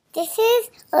This is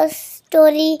a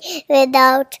story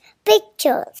without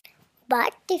pictures.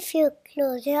 But if you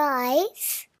close your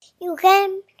eyes, you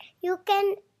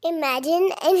can imagine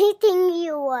anything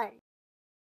you want.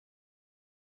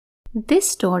 This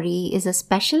story is a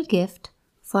special gift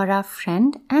for our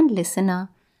friend and listener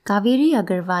Kaveri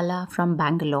Agarwala from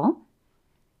Bangalore.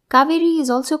 Kaveri is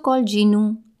also called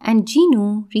Jinu, and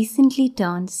Jinu recently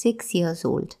turned 6 years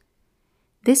old.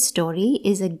 This story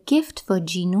is a gift for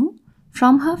Jinu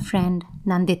from her friend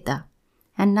Nandita.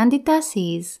 And Nandita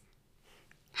says,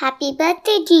 Happy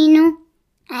birthday, Jinu.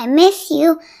 I miss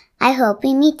you. I hope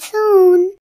we meet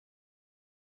soon.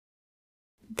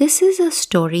 This is a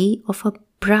story of a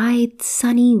bright,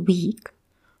 sunny week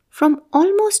from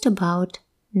almost about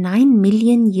 9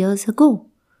 million years ago.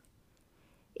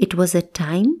 It was a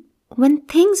time when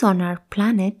things on our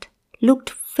planet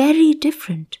looked very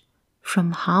different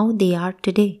from how they are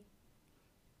today.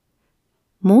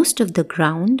 Most of the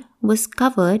ground was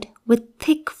covered with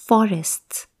thick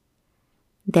forests.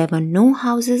 There were no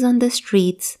houses on the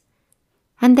streets,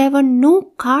 and there were no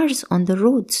cars on the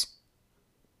roads.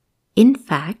 In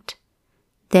fact,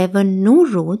 there were no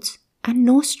roads and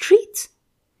no streets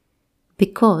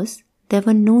because there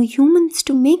were no humans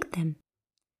to make them.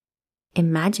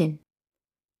 Imagine,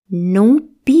 no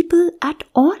people at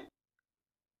all.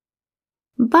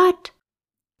 But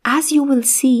as you will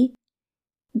see,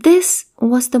 this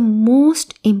was the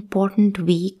most important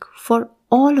week for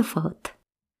all of Earth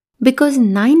because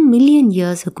 9 million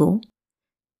years ago,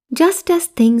 just as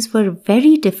things were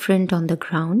very different on the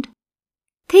ground,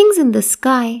 things in the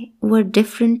sky were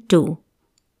different too.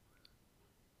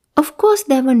 Of course,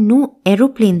 there were no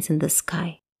aeroplanes in the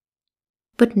sky.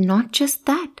 But not just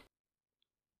that.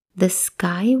 The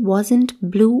sky wasn't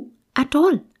blue at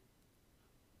all.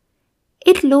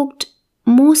 It looked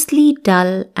mostly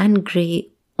dull and grey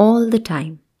all the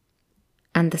time.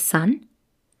 And the sun?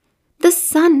 The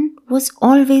sun was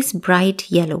always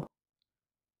bright yellow.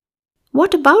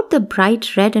 What about the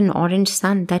bright red and orange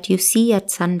sun that you see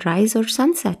at sunrise or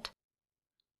sunset?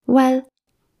 Well,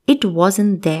 it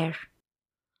wasn't there.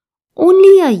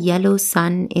 Only a yellow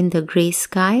sun in the grey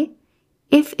sky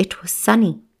if it was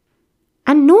sunny,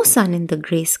 and no sun in the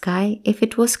grey sky if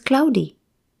it was cloudy.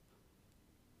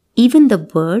 Even the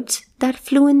birds that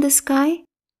flew in the sky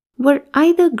were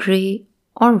either grey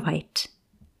or white.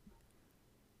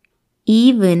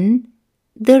 Even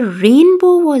the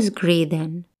rainbow was grey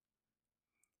then.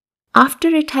 After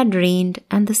it had rained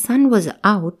and the sun was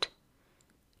out,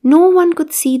 no one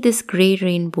could see this grey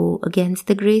rainbow against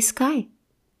the grey sky.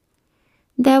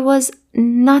 There was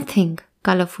nothing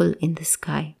colourful in the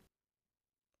sky.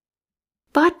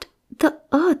 But the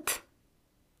earth,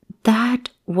 that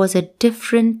was a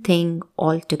different thing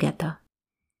altogether.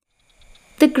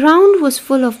 The ground was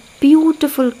full of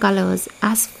beautiful colours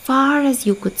as far as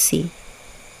you could see.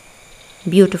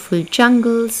 Beautiful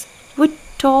jungles with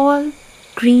tall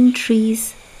green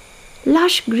trees,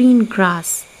 lush green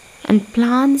grass, and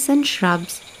plants and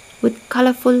shrubs with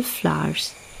colourful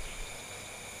flowers.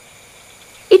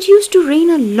 It used to rain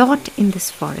a lot in this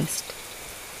forest.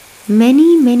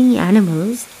 Many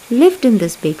animals lived in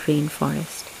this big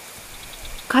rainforest.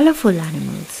 Colourful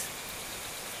animals.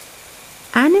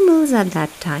 Animals at that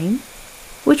time,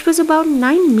 which was about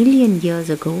 9 million years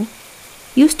ago,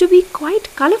 used to be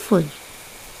quite colourful.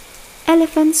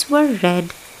 Elephants were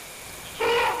red.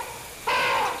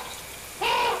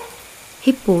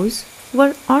 Hippos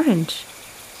were orange.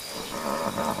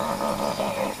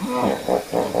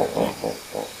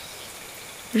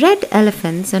 Red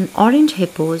elephants and orange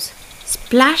hippos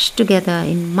splashed together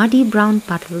in muddy brown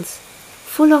puddles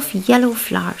full of yellow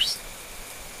flowers.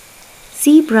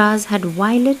 Zebras had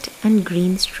violet and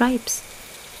green stripes,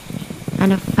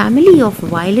 and a family of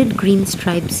violet-green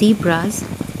striped zebras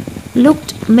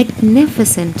looked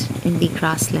magnificent in the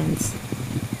grasslands.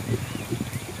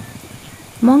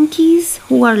 Monkeys,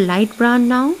 who are light brown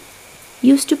now,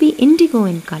 used to be indigo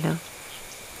in color.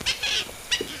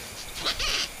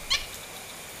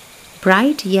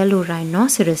 Bright yellow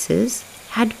rhinoceroses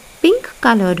had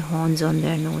pink-colored horns on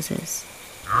their noses.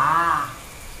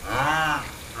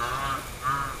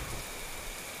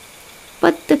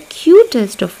 But the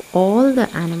cutest of all the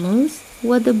animals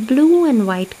were the blue and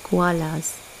white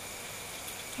koalas.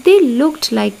 They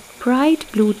looked like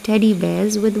bright blue teddy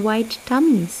bears with white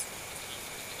tummies.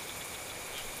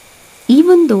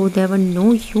 Even though there were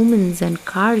no humans and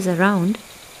cars around,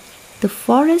 the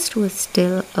forest was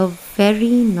still a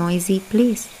very noisy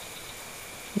place.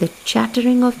 The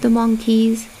chattering of the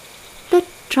monkeys, the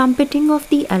trumpeting of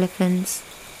the elephants,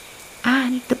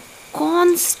 and the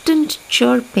constant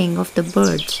chirping of the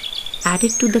birds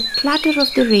added to the clatter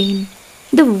of the rain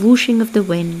the whooshing of the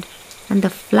wind, and the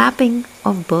flapping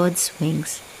of birds'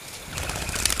 wings.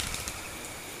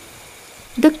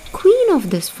 The queen of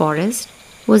this forest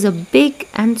was a big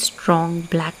and strong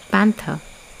black panther.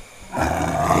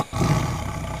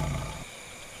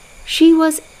 She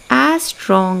was as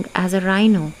strong as a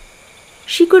rhino.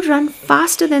 She could run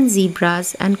faster than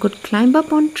zebras and could climb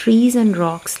up on trees and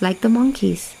rocks like the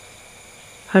monkeys.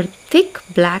 Her thick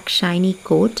black shiny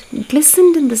coat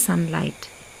glistened in the sunlight,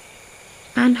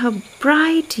 and her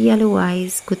bright yellow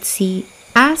eyes could see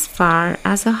as far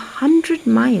as 100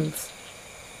 miles.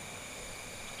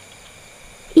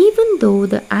 Even though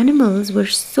the animals were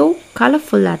so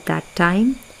colorful at that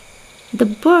time, the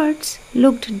birds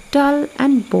looked dull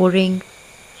and boring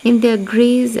in their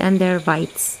grays and their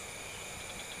whites.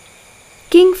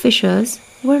 Kingfishers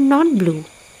were not blue.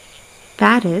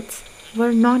 Parrots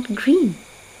were not green.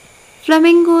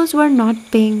 Flamingos were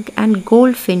not pink, and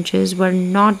goldfinches were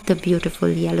not the beautiful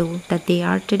yellow that they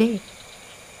are today.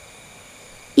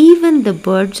 Even the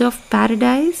birds of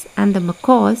paradise and the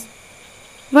macaws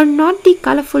were not the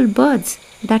colorful birds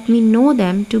that we know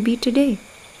them to be today.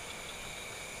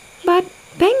 But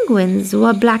penguins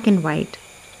were black and white,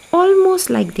 almost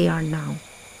like they are now.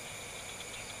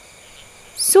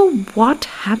 So what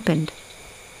happened?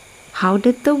 How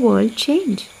did the world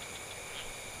change?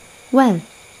 Well,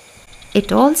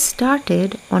 it all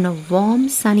started on a warm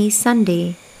sunny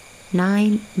Sunday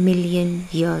 9 million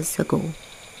years ago.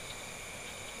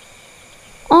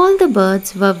 All the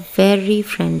birds were very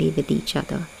friendly with each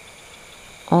other.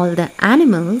 All the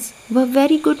animals were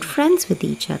very good friends with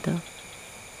each other.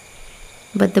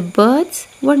 But the birds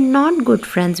were not good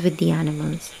friends with the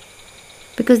animals,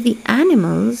 because the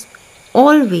animals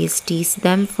always teased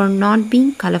them for not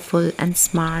being colorful and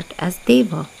smart as they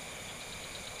were.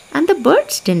 And the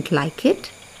birds didn't like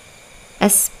it,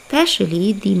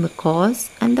 especially the macaws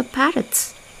and the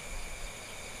parrots.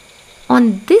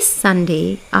 On this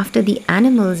Sunday, after the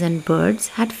animals and birds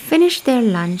had finished their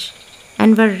lunch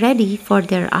and were ready for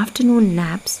their afternoon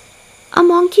naps, a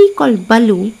monkey called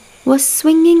Baloo was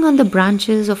swinging on the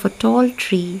branches of a tall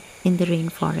tree in the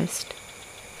rainforest.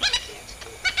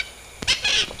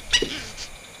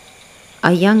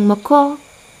 A young macaw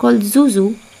called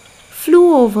Zuzu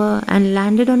flew over and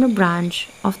landed on a branch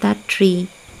of that tree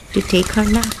to take her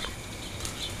nap.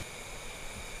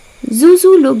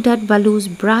 Zuzu looked at Baloo's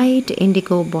bright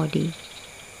indigo body.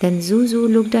 Then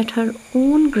Zuzu looked at her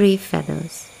own grey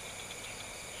feathers.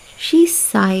 She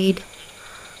sighed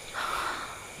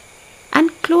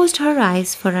and closed her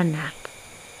eyes for a nap.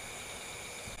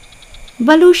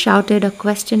 Baloo shouted a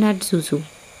question at Zuzu.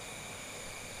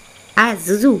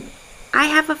 Zuzu, I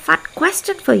have a fun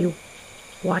question for you.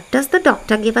 What does the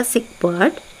doctor give a sick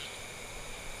bird?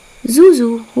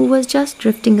 Zuzu, who was just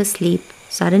drifting asleep,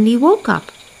 suddenly woke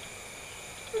up.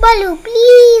 Baloo,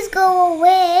 please go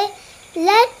away.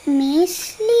 Let me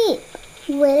sleep.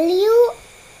 Will you?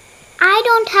 I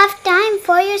don't have time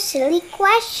for your silly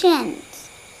questions.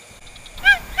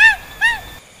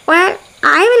 Well,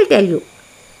 I will tell you.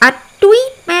 A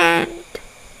tweet meant.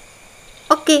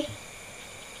 Okay.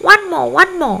 One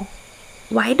more.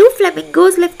 Why do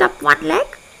flamingos lift up one leg?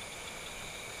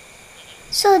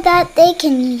 So that they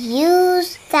can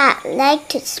use that leg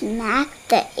to smack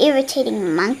the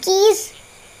irritating monkeys?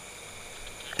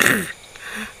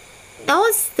 No,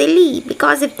 silly,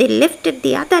 because if they lifted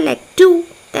the other leg too,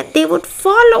 then they would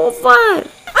fall over.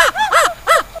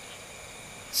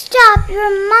 Stop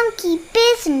your monkey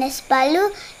business,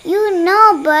 Baloo. You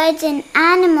know birds and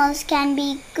animals can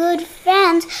be good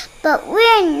friends, but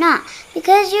we're not,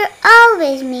 because you're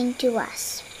always mean to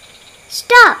us.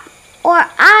 Stop, or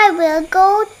I will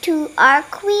go to our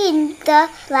queen, the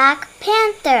Black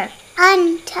Panther,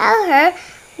 and tell her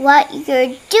what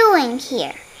you're doing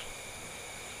here.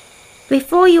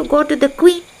 Before you go to the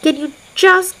queen, can you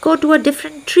just go to a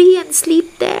different tree and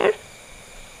sleep there?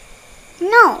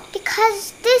 No,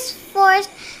 because this forest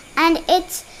and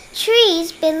its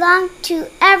trees belong to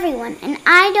everyone, and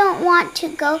I don't want to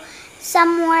go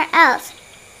somewhere else.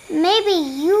 Maybe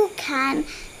you can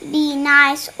be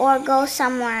nice or go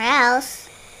somewhere else.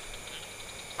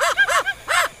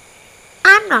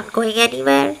 I'm not going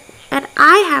anywhere. And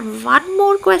I have one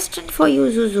more question for you,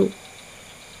 Zuzu.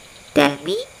 Tell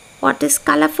me, what is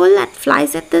colorful and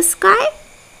flies in the sky?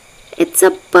 It's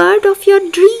a bird of your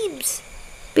dreams,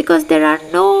 because there are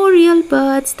no real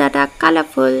birds that are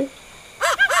colorful.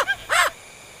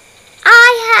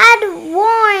 I had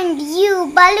warned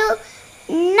you, Baloo.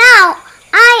 Now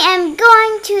I am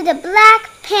going to the Black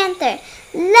Panther.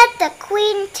 Let the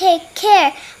queen take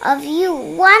care of you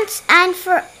once and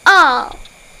for all.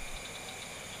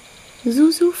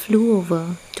 Zuzu flew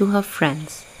over to her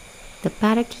friends, the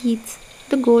parakeets,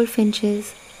 the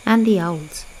goldfinches, and the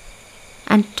owls,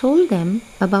 and told them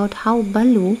about how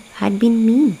Baloo had been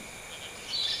mean.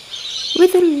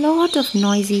 With a lot of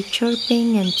noisy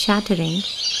chirping and chattering,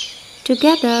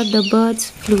 together the birds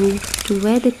flew to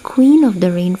where the queen of the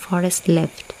rainforest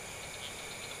lived.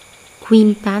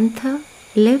 Queen Panther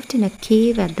lived in a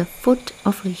cave at the foot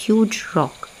of a huge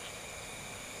rock.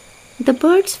 The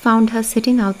birds found her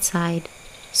sitting outside,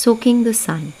 soaking the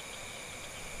sun.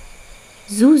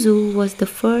 Zuzu was the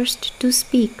first to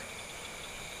speak.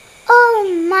 "Oh,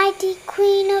 mighty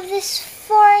queen of this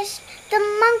forest, the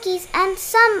monkeys and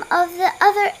some of the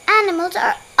other animals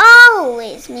are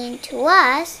always mean to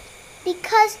us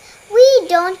because we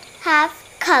don't have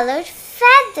colored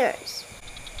feathers.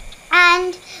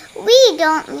 And we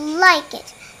don't like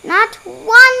it, not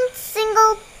one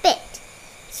single bit.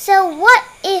 So what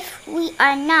if we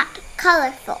are not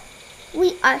colorful?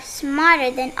 We are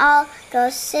smarter than all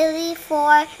those silly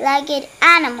four-legged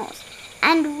animals,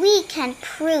 and we can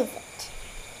prove it."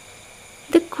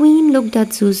 The queen looked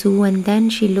at Zuzu and then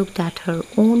she looked at her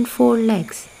own 4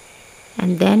 legs,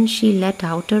 and then she let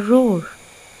out a roar.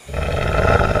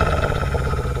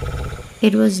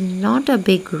 It was not a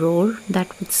big roar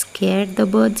that would scare the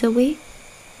birds away,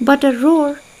 but a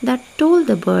roar that told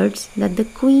the birds that the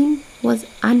queen was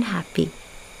unhappy.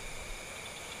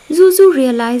 Zuzu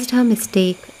realized her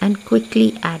mistake and quickly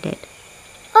added,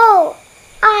 "Oh,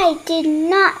 I did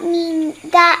not mean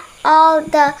that all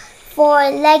the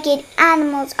four-legged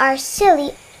animals are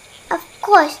silly. Of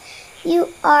course, you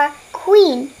are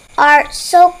queen, are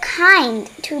so kind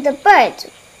to the birds.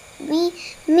 We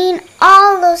mean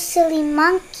all those silly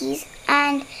monkeys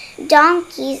and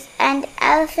donkeys and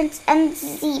elephants and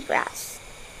zebras."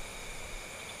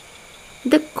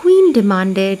 The queen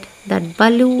demanded that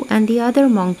Baloo and the other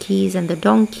monkeys and the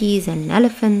donkeys and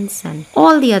elephants and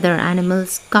all the other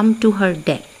animals come to her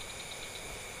den.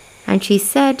 And she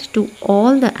said to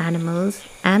all the animals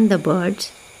and the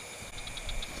birds,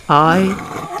 "I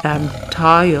am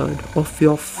tired of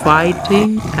your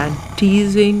fighting and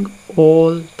teasing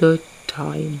all the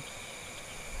time.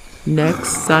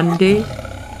 Next Sunday,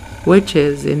 which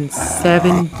is in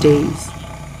 7 days,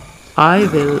 I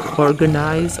will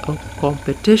organize a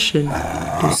competition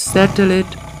to settle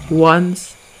it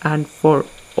once and for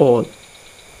all."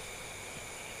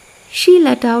 She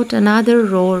let out another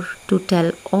roar to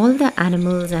tell all the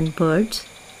animals and birds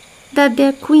that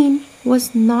their queen was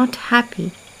not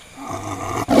happy.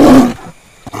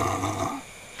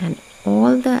 And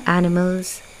all the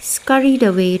animals scurried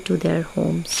away to their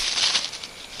homes.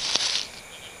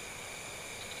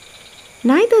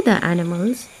 Neither the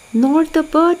animals nor the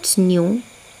birds knew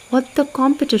what the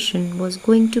competition was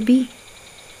going to be,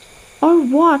 or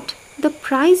what the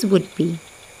prize would be.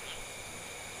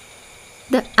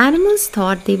 The animals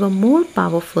thought they were more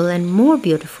powerful and more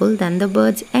beautiful than the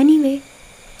birds anyway,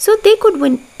 so they could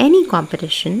win any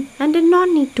competition and did not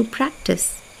need to practice.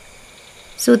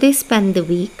 So they spent the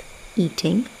week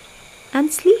eating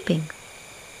and sleeping.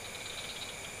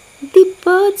 The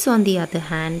birds, on the other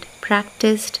hand,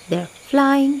 practiced their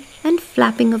flying and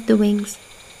flapping of the wings,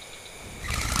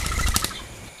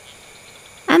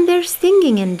 and their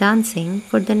singing and dancing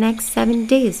for the next 7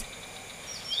 days.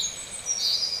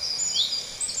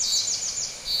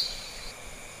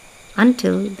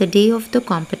 Until the day of the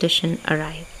competition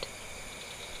arrived.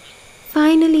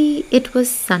 Finally, it was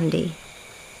Sunday,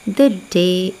 the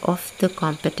day of the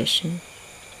competition.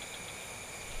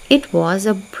 It was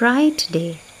a bright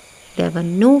day. There were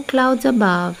no clouds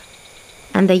above,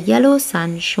 and the yellow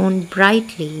sun shone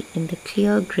brightly in the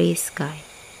clear grey sky.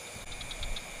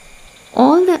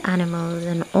 All the animals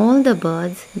and all the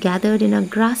birds gathered in a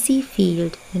grassy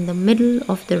field in the middle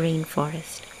of the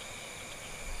rainforest.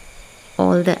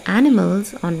 All the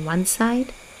animals on one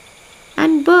side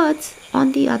and birds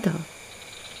on the other.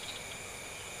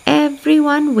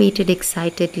 Everyone waited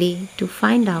excitedly to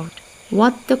find out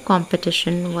what the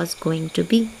competition was going to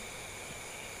be.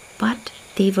 But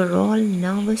they were all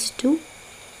nervous too.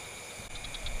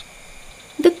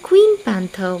 The Queen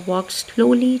Panther walked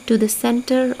slowly to the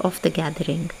center of the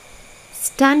gathering.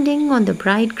 Standing on the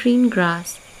bright green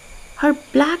grass, her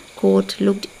black coat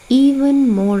looked even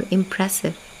more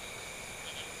impressive.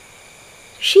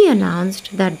 She announced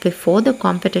that before the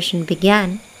competition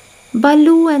began,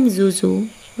 Baloo and Zuzu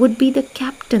would be the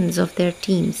captains of their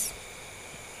teams.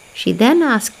 She then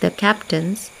asked the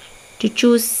captains to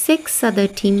choose 6 other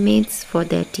teammates for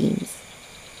their teams.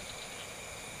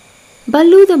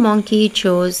 Baloo the monkey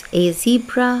chose a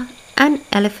zebra, an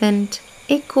elephant,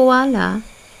 a koala,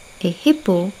 a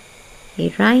hippo,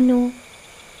 a rhino,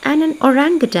 and an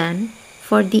orangutan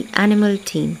for the animal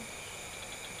team.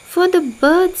 For the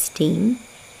birds team,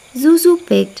 Zuzu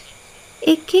picked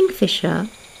a kingfisher,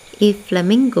 a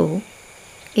flamingo,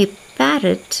 a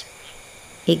parrot,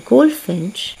 a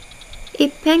goldfinch, a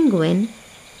penguin,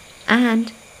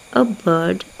 and a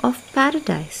bird of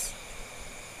paradise.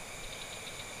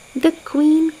 The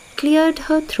queen cleared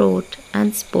her throat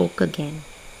and spoke again.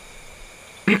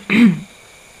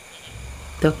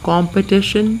 The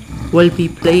competition will be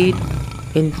played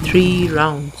in 3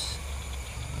 rounds.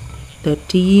 The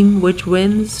team which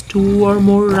wins 2 or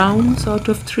more rounds out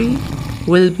of 3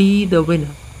 will be the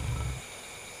winner.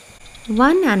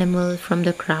 One animal from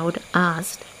the crowd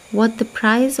asked what the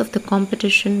prize of the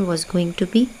competition was going to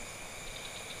be.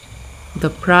 The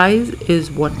prize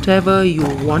is whatever you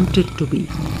want it to be.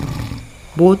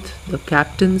 Both the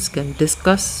captains can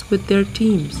discuss with their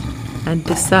teams and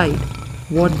decide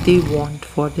what they want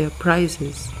for their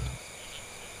prizes.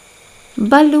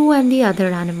 Baloo and the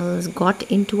other animals got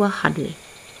into a huddle.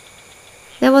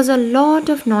 There was a lot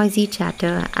of noisy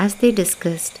chatter as they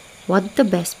discussed what the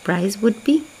best prize would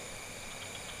be.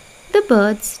 The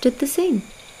birds did the same.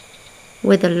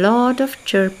 With a lot of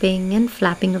chirping and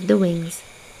flapping of the wings,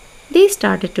 they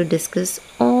started to discuss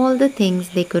all the things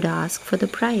they could ask for the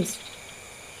prize.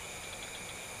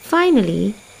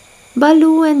 Finally,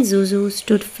 Baloo and Zuzu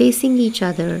stood facing each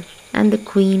other and the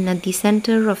queen at the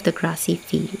center of the grassy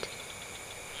field.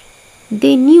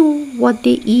 They knew what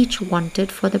they each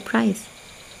wanted for the prize.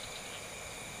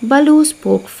 Baloo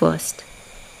spoke first.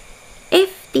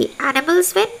 If the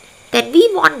animals win, then we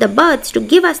want the birds to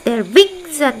give us their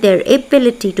wings and their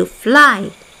ability to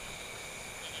fly.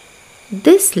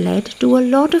 This led to a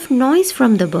lot of noise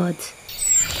from the birds.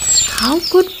 How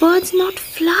could birds not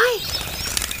fly?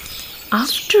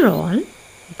 After all,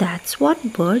 that's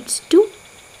what birds do.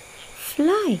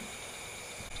 Fly.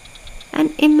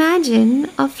 And imagine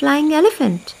a flying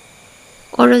elephant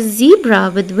or a zebra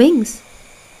with wings.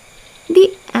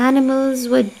 The animals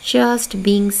were just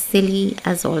being silly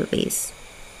as always.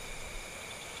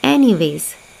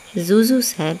 Anyways, Zuzu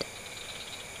said,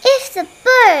 If the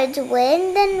birds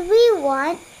win, then we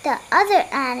want the other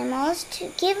animals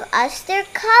to give us their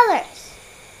colors.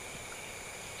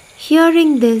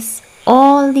 Hearing this,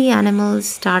 all the animals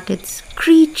started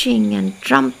screeching and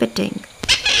trumpeting.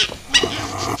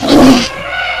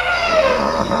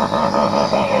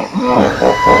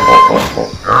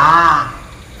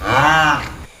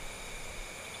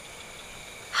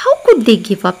 How could they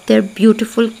give up their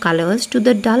beautiful colors to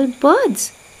the dull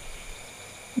birds?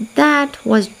 That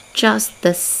was just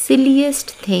the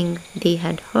silliest thing they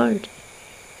had heard.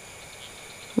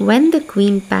 When the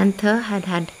Queen Panther had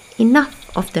had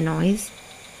enough of the noise,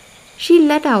 she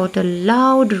let out a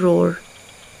loud roar,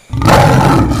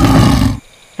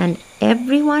 and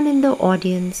everyone in the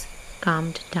audience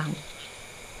calmed down.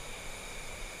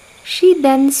 She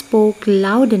then spoke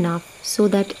loud enough so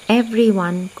that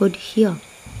everyone could hear.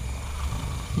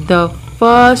 The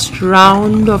first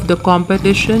round of the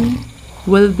competition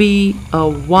will be a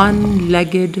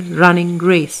one-legged running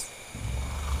race.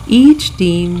 Each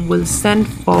team will send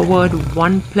forward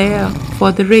one player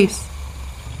for the race.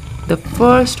 The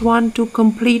first one to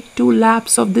complete 2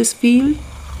 laps of this field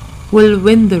will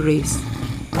win the race.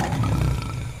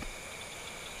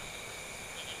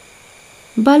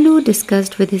 Baloo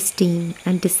discussed with his team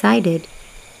and decided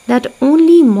that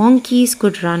only monkeys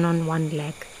could run on one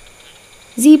leg.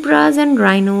 Zebras and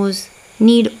rhinos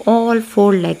need all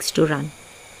 4 legs to run.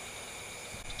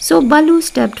 So Baloo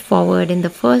stepped forward in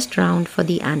the first round for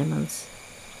the animals.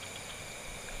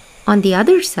 On the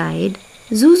other side,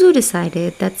 Zuzu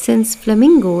decided that since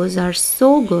flamingos are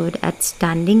so good at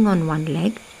standing on one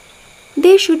leg,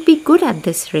 they should be good at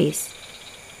this race.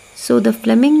 So the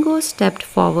flamingo stepped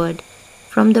forward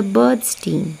from the birds'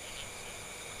 team.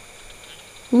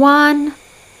 1,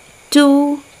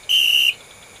 2.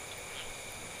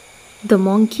 The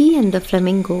monkey and the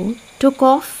flamingo took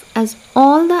off as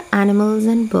all the animals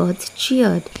and birds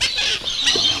cheered.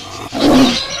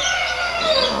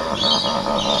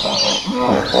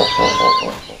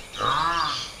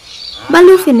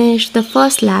 Baloo finished the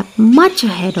first lap much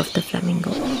ahead of the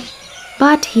flamingo,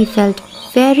 but he felt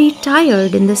very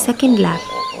tired in the second lap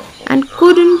and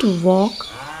couldn't walk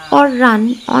or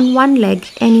run on one leg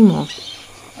anymore.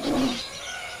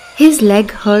 His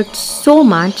leg hurt so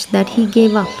much that he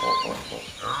gave up.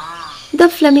 The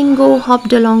flamingo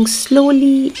hopped along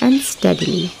slowly and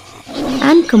steadily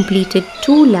and completed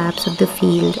 2 laps of the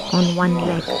field on one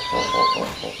leg.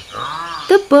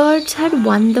 The birds had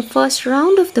won the first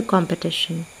round of the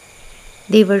competition.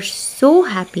 They were so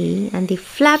happy and they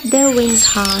flapped their wings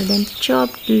hard and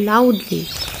chirped loudly.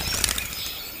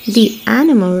 The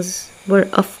animals were,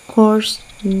 of course,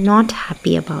 not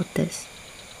happy about this.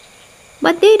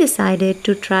 But they decided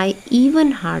to try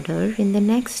even harder in the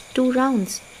next 2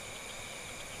 rounds.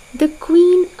 The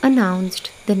queen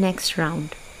announced the next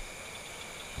round.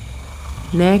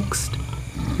 Next,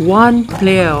 one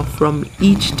player from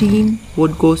each team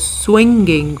would go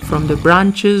swinging from the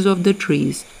branches of the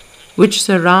trees which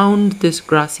surround this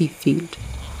grassy field.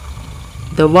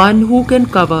 The one who can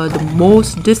cover the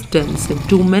most distance in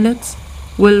 2 minutes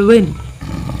will win.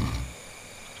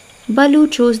 Baloo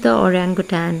chose the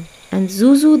orangutan, and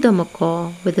Zuzu the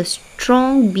macaw, with a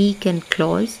strong beak and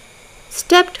claws,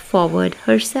 stepped forward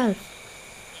herself.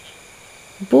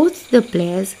 Both the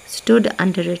players stood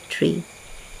under a tree.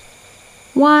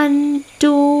 1,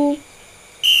 2.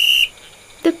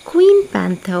 The queen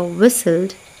panther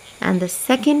whistled, and the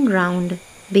second round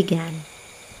began.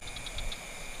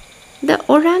 The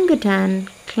orangutan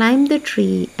climbed the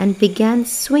tree and began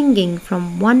swinging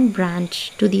from one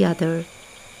branch to the other,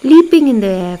 leaping in the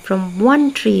air from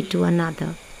one tree to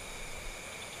another.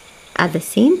 At the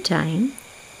same time,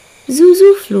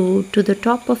 Zuzu flew to the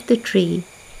top of the tree,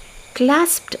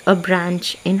 clasped a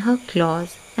branch in her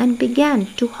claws, and began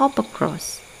to hop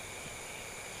across.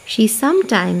 She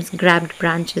sometimes grabbed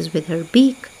branches with her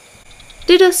beak,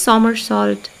 did a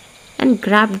somersault, and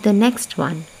grabbed the next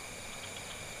one.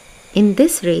 In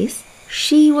this race,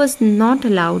 she was not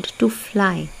allowed to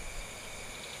fly.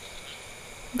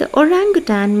 The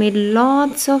orangutan made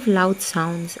lots of loud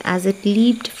sounds as it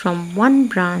leaped from one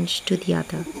branch to the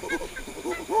other.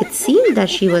 It seemed that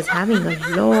she was having a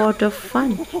lot of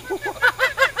fun.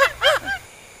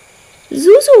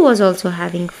 Zuzu was also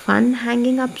having fun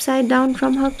hanging upside down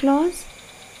from her claws.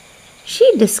 She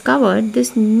discovered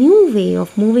this new way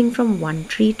of moving from one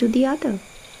tree to the other.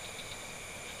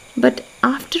 But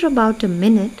after about a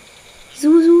minute,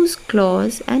 Zuzu's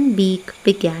claws and beak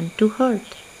began to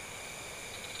hurt.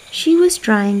 She was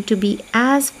trying to be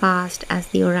as fast as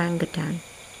the orangutan.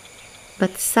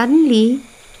 But suddenly,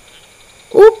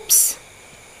 oops!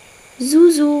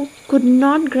 Zuzu could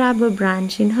not grab a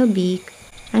branch in her beak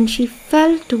and she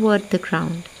fell toward the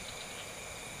ground.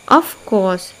 Of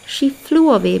course, she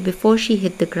flew away before she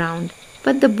hit the ground,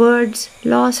 but the birds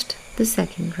lost the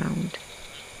second round.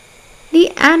 The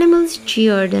animals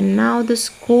cheered and now the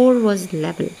score was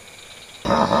level.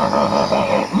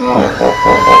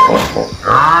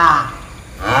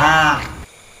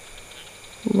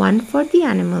 One for the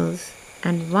animals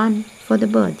and one for the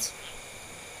birds.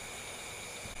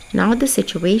 Now the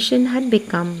situation had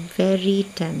become very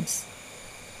tense.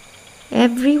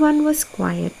 Everyone was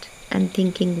quiet and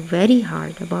thinking very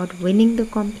hard about winning the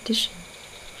competition.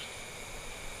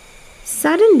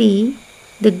 Suddenly,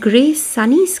 the grey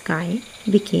sunny sky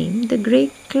became the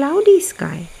grey cloudy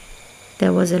sky.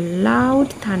 There was a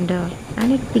loud thunder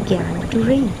and it began to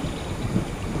rain.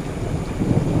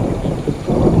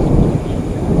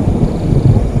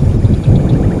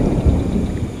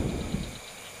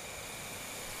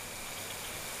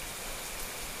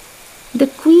 The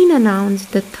queen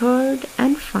announced the third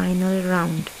and final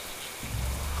round.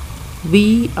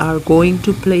 We are going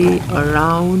to play a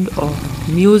round of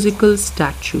musical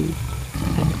statue,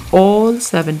 and all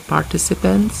 7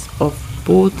 participants of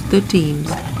both the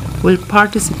teams will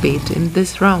participate in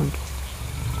this round.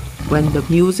 When the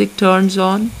music turns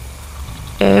on,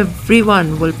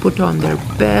 everyone will put on their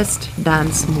best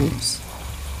dance moves.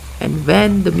 And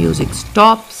when the music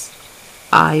stops,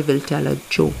 I will tell a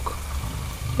joke.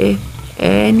 If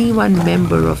any one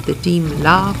member of the team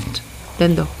laughed,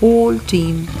 then the whole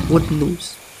team would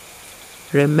lose.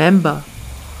 Remember,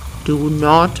 do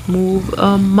not move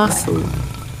a muscle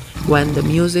when the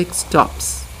music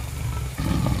stops.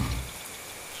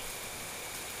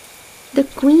 The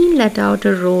queen let out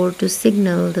a roar to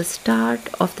signal the start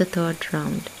of the third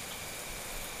round.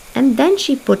 And then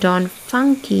she put on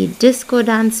funky disco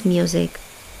dance music,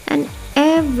 and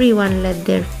everyone let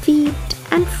their feet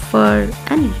and fur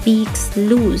and beaks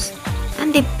loose,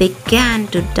 and they began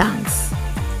to dance.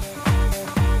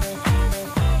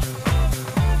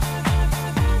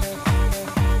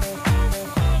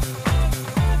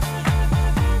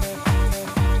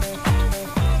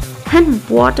 And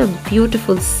what a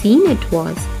beautiful scene it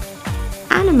was!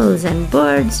 Animals and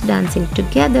birds dancing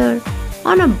together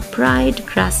on a bright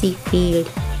grassy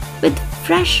field with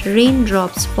fresh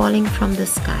raindrops falling from the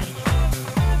sky.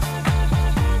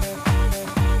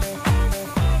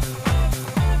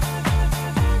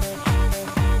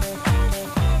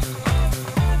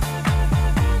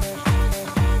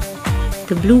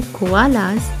 The blue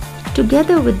koalas,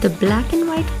 together with the black and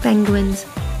white penguins,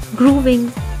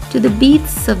 grooving to the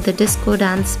beats of the disco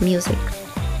dance music.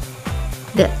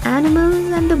 The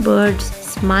animals and the birds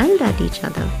smiled at each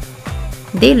other.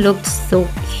 They looked so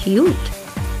cute.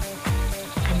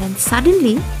 And then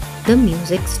suddenly the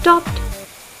music stopped.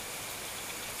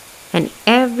 And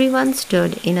everyone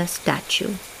stood in a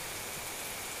statue.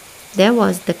 There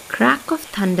was the crack of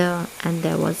thunder and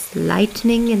there was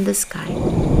lightning in the sky.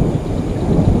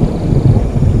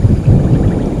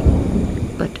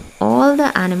 But all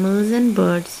the animals and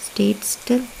birds stayed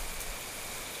still.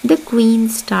 The queen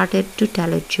started to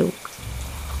tell a joke.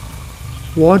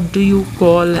 What do you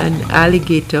call an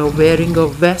alligator wearing a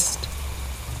vest?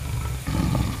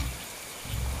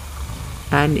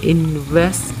 An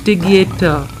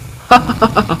investigator.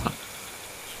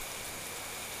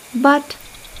 But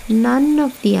none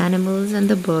of the animals and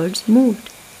the birds moved.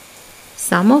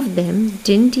 Some of them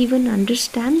didn't even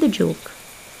understand the joke.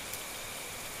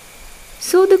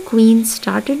 So the queen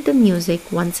started the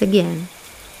music once again,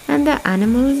 and the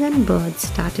animals and birds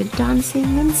started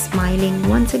dancing and smiling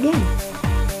once again.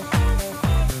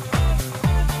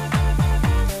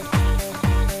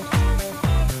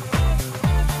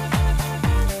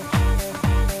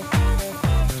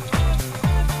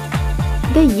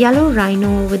 The yellow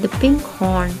rhino with the pink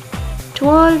horn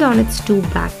twirled on its two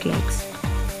back legs.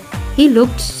 He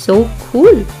looked so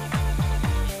cool.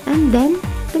 And then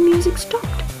the music stopped.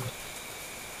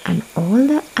 And all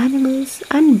the animals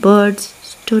and birds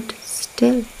stood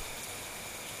still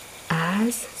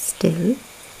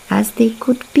as they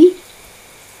could be.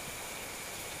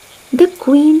 The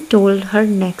queen told her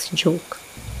next joke.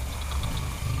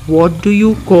 What do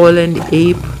you call an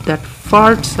ape that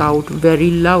farts out very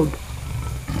loud?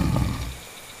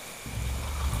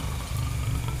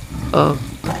 A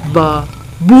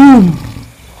baboon.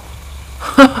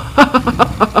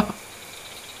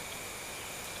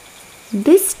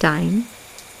 This time,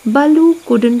 Baloo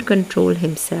couldn't control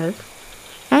himself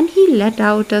and he let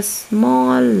out a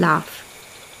small laugh.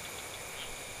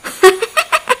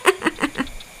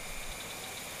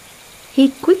 He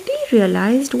quickly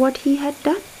realized what he had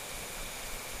done.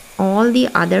 All the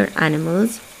other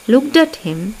animals looked at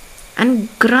him and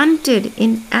grunted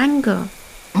in anger.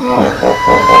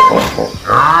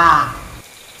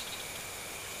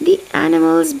 The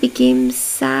animals became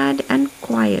sad and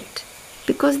quiet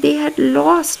because they had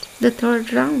lost the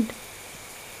third round.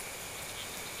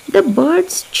 The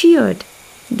birds cheered,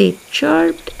 they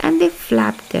chirped and they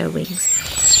flapped their wings.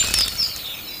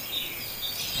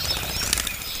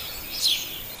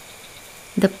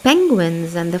 The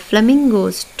penguins and the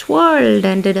flamingos twirled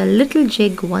and did a little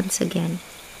jig once again.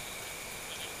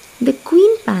 The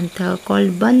queen panther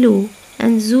called Baloo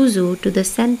and Zuzu to the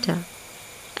center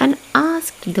and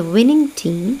asked the winning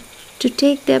team to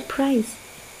take their prize.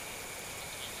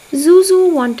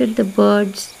 Zuzu wanted the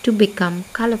birds to become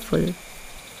colorful,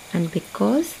 and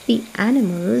because the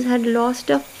animals had lost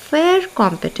a fair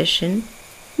competition,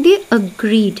 they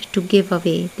agreed to give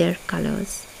away their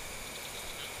colors.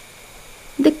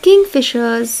 The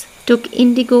kingfishers took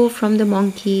indigo from the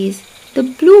monkeys, the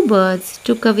bluebirds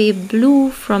took away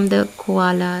blue from the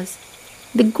koalas,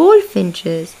 the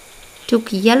goldfinches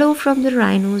took yellow from the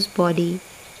rhino's body,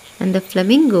 and the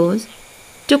flamingos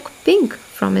took pink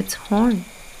from its horn.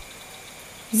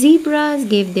 Zebras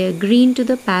gave their green to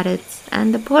the parrots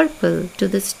and the purple to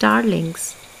the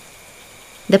starlings.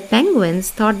 The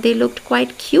penguins thought they looked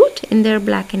quite cute in their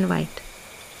black and white,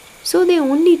 so they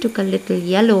only took a little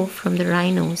yellow from the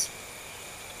rhinos.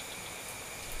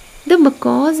 The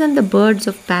macaws and the birds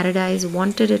of paradise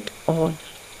wanted it all.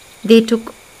 They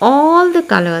took all the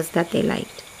colors that they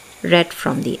liked. Red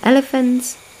from the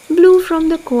elephants, blue from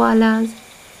the koalas,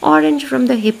 orange from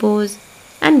the hippos,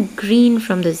 and green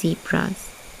from the zebras.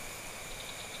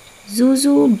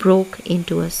 Zuzu broke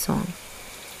into a song.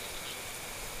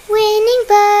 Winning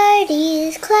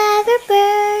birdies, clever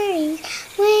birdies,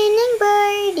 winning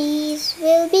birdies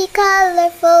will be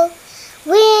colorful.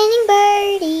 Winning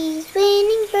birdies,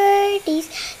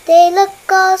 they look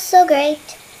all so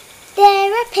great.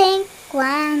 There are pink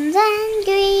ones and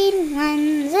green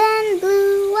ones and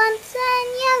blue ones and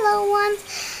yellow ones.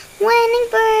 Winning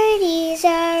birdies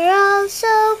are all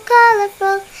so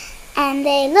colorful and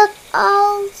they look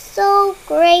all so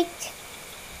great.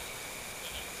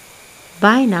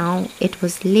 By now it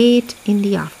was late in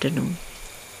the afternoon.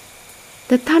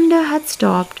 The thunder had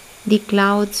stopped, the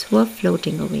clouds were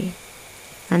floating away,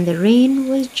 and the rain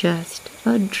was just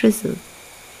a drizzle.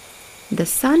 The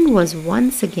sun was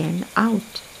once again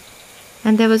out,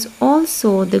 and there was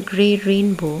also the grey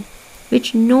rainbow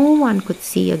which no one could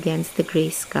see against the grey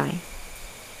sky.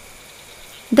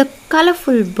 The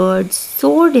colourful birds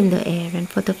soared in the air, and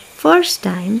for the first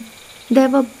time there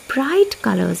were bright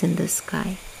colours in the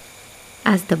sky.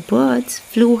 As the birds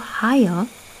flew higher,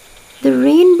 the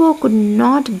rainbow could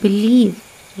not believe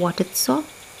what it saw.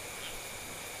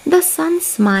 The sun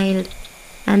smiled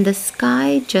and the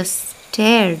sky just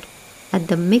stared at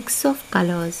the mix of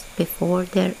colors before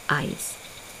their eyes.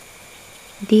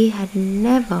 They had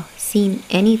never seen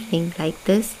anything like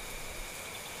this.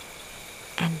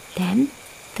 And then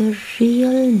the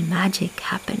real magic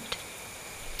happened.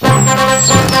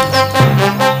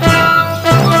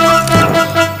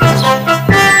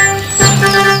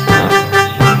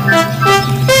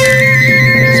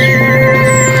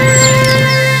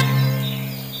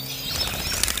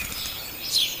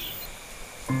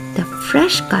 The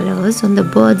fresh colors on the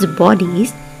birds'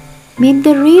 bodies made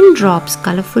the raindrops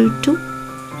colorful too.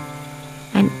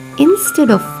 And instead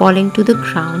of falling to the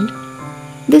ground,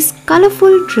 this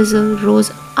colorful drizzle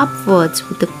rose upwards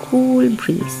with the cool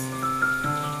breeze.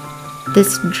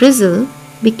 This drizzle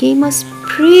became a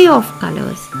spray of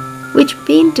colors which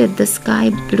painted the sky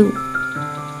blue.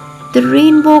 The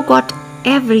rainbow got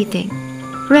everything: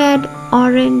 red,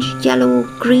 orange, yellow,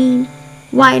 green,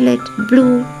 violet,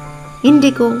 blue,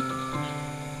 indigo,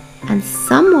 and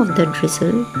some of the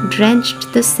drizzle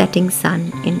drenched the setting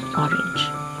sun in orange.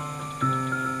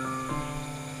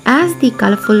 As the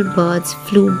colorful birds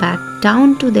flew back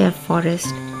down to their forest,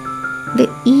 the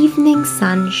evening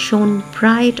sun shone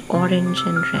bright orange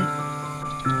and red.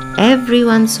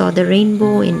 Everyone saw the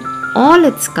rainbow in all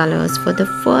its colors for the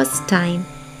first time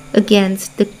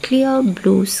against the clear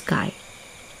blue sky.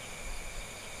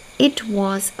 It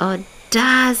was a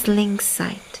dazzling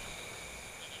sight.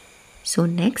 So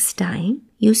next time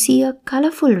you see a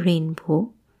colorful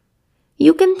rainbow,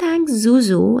 you can thank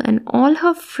Zuzu and all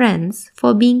her friends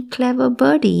for being clever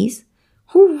birdies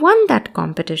who won that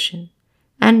competition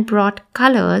and brought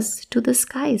colors to the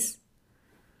skies.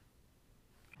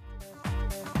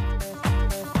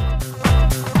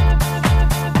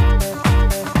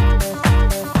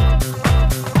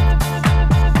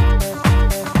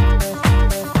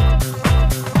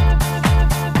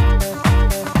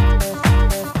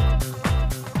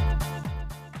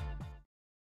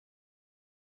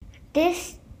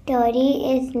 This story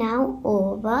is now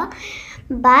over,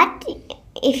 but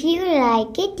if you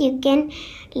like it, you can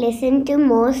listen to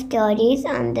more stories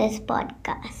on this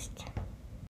podcast.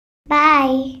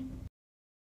 Bye.